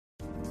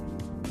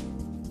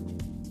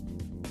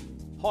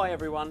Hi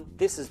everyone,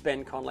 this is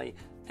Ben Connolly,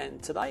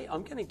 and today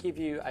I'm going to give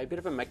you a bit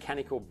of a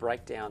mechanical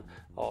breakdown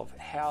of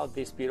how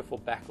this beautiful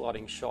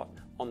backlighting shot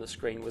on the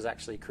screen was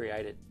actually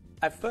created.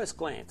 At first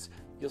glance,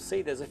 you'll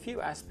see there's a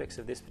few aspects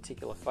of this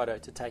particular photo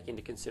to take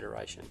into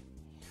consideration.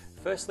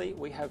 Firstly,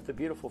 we have the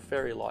beautiful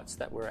fairy lights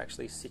that were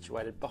actually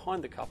situated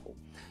behind the couple,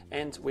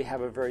 and we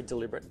have a very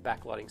deliberate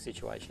backlighting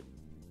situation.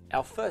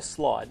 Our first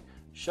slide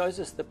shows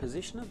us the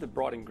position of the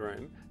bride and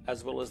groom,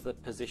 as well as the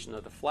position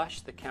of the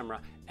flash, the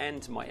camera,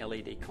 and my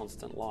LED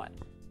constant light.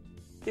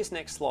 This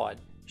next slide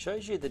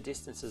shows you the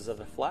distances of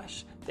the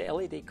flash, the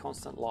LED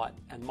constant light,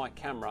 and my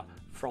camera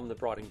from the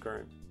bride and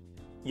groom.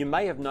 You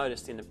may have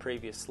noticed in the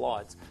previous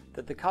slides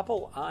that the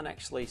couple aren't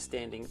actually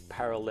standing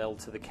parallel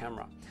to the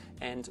camera,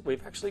 and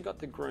we've actually got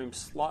the groom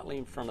slightly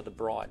in front of the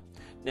bride.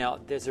 Now,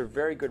 there's a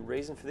very good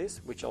reason for this,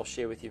 which I'll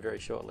share with you very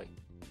shortly.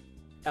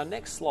 Our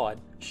next slide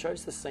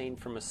shows the scene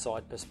from a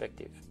side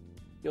perspective.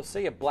 You'll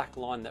see a black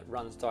line that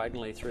runs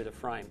diagonally through the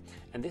frame,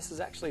 and this is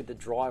actually the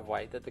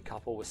driveway that the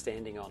couple were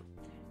standing on.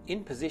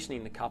 In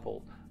positioning the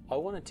couple, I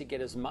wanted to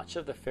get as much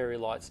of the fairy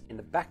lights in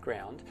the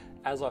background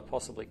as I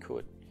possibly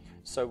could.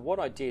 So what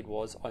I did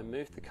was I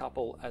moved the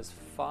couple as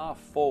far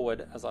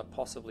forward as I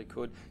possibly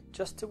could,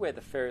 just to where the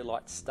fairy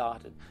lights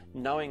started,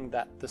 knowing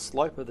that the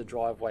slope of the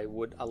driveway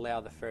would allow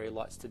the fairy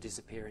lights to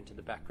disappear into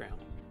the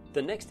background.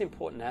 The next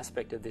important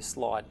aspect of this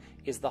slide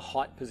is the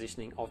height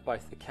positioning of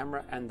both the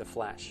camera and the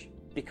flash.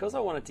 Because I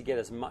wanted to get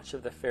as much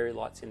of the fairy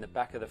lights in the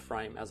back of the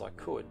frame as I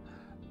could,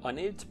 I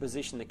needed to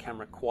position the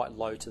camera quite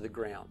low to the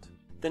ground.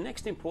 The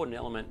next important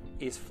element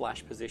is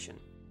flash position.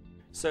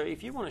 So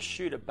if you want to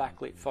shoot a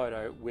backlit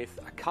photo with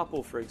a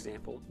couple, for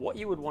example, what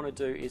you would want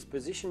to do is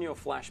position your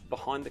flash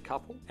behind the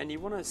couple, and you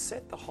want to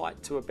set the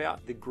height to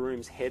about the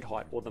groom's head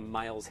height or the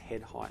male's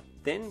head height.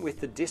 Then with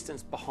the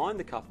distance behind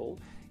the couple,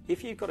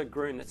 if you've got a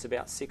groom that's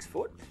about 6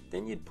 foot,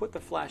 then you'd put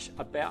the flash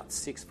about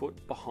 6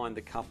 foot behind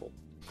the couple.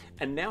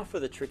 And now for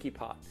the tricky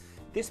part.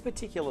 This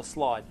particular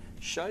slide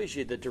shows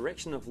you the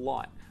direction of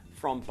light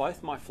from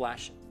both my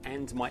flash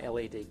and my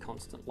LED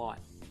constant light.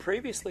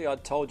 Previously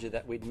I'd told you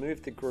that we'd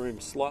moved the groom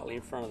slightly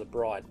in front of the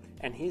bride,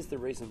 and here's the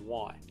reason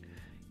why.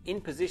 In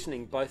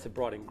positioning both the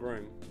bride and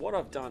groom, what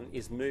I've done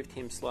is moved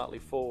him slightly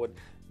forward,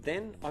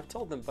 then I've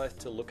told them both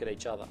to look at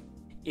each other.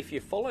 If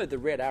you follow the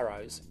red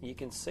arrows, you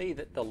can see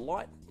that the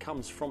light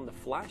comes from the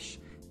flash,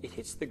 it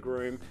hits the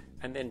groom,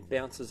 and then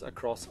bounces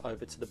across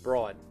over to the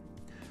bride.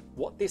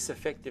 What this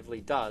effectively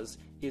does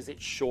is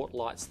it short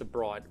lights the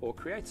bride, or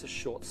creates a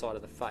short side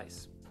of the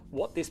face.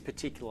 What this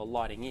particular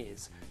lighting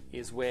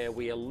is where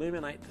we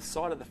illuminate the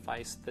side of the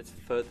face that's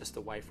furthest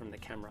away from the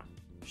camera.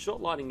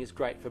 Short lighting is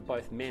great for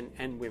both men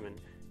and women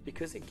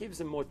because it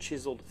gives a more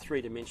chiseled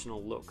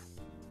three-dimensional look.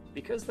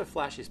 Because the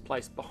flash is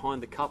placed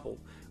behind the couple,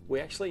 we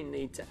actually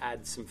need to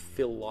add some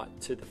fill light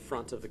to the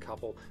front of the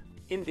couple.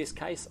 In this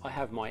case, I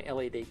have my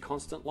LED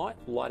constant light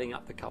lighting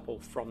up the couple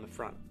from the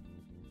front.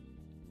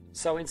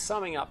 So in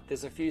summing up,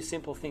 there's a few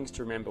simple things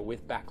to remember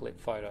with backlit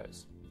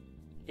photos.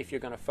 If you're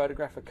going to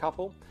photograph a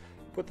couple,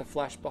 put the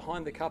flash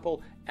behind the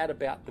couple at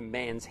about the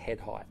man's head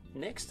height.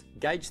 Next,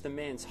 gauge the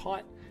man's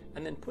height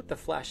and then put the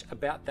flash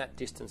about that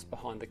distance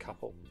behind the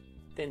couple.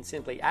 Then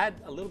simply add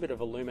a little bit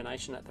of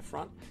illumination at the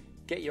front,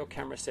 get your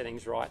camera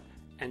settings right,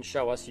 and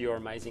show us your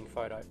amazing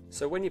photo.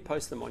 So when you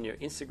post them on your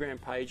Instagram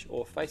page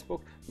or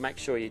Facebook, make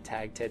sure you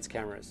tag Ted's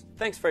Cameras.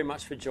 Thanks very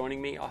much for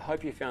joining me. I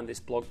hope you found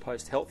this blog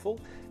post helpful,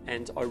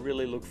 and I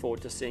really look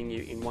forward to seeing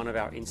you in one of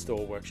our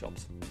in-store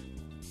workshops.